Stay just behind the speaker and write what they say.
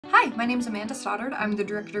Hi, my name is Amanda Stoddard. I'm the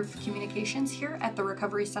Director of Communications here at the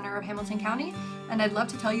Recovery Center of Hamilton County, and I'd love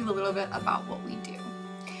to tell you a little bit about what we do.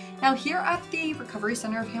 Now, here at the Recovery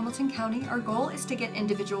Center of Hamilton County, our goal is to get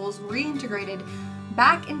individuals reintegrated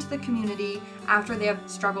back into the community after they have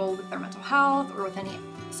struggled with their mental health or with any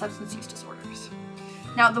substance use disorders.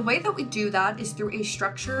 Now, the way that we do that is through a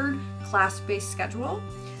structured class-based schedule.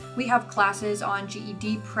 We have classes on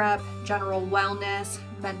GED prep, general wellness,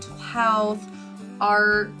 mental health,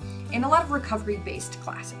 art, and a lot of recovery-based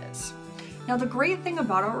classes. Now, the great thing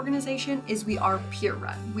about our organization is we are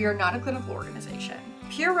peer-run. We are not a clinical organization.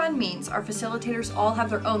 Peer-run means our facilitators all have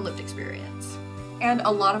their own lived experience. And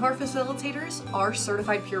a lot of our facilitators are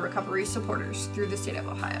certified peer recovery supporters through the state of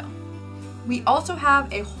Ohio. We also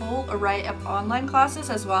have a whole array of online classes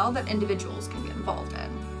as well that individuals can get involved in.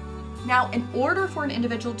 Now, in order for an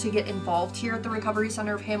individual to get involved here at the Recovery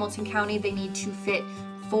Center of Hamilton County, they need to fit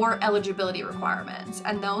 4 eligibility requirements,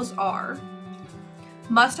 and those are: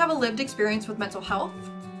 must have a lived experience with mental health,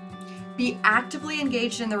 be actively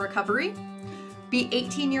engaged in the recovery, be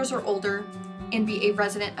 18 years or older, and be a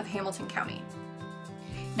resident of Hamilton County.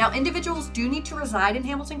 Now, individuals do need to reside in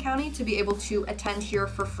Hamilton County to be able to attend here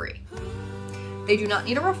for free. They do not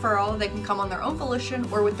need a referral. They can come on their own volition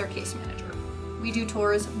or with their case manager. We do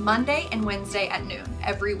tours Monday and Wednesday at noon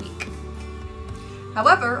every week.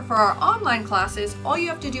 However, for our online classes, all you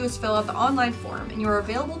have to do is fill out the online form and you are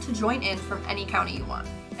available to join in from any county you want.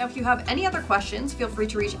 Now, if you have any other questions, feel free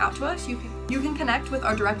to reach out to us. You can connect with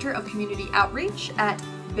our Director of Community Outreach at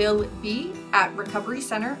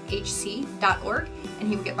billb@recoverycenterhc.org and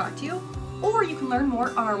he will get back to you. Or you can learn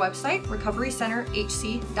more on our website,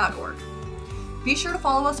 recoverycenterhc.org. Be sure to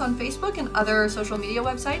follow us on Facebook and other social media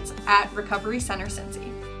websites at Recovery Center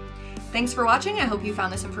Cincy. Thanks for watching. I hope you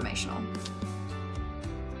found this informational.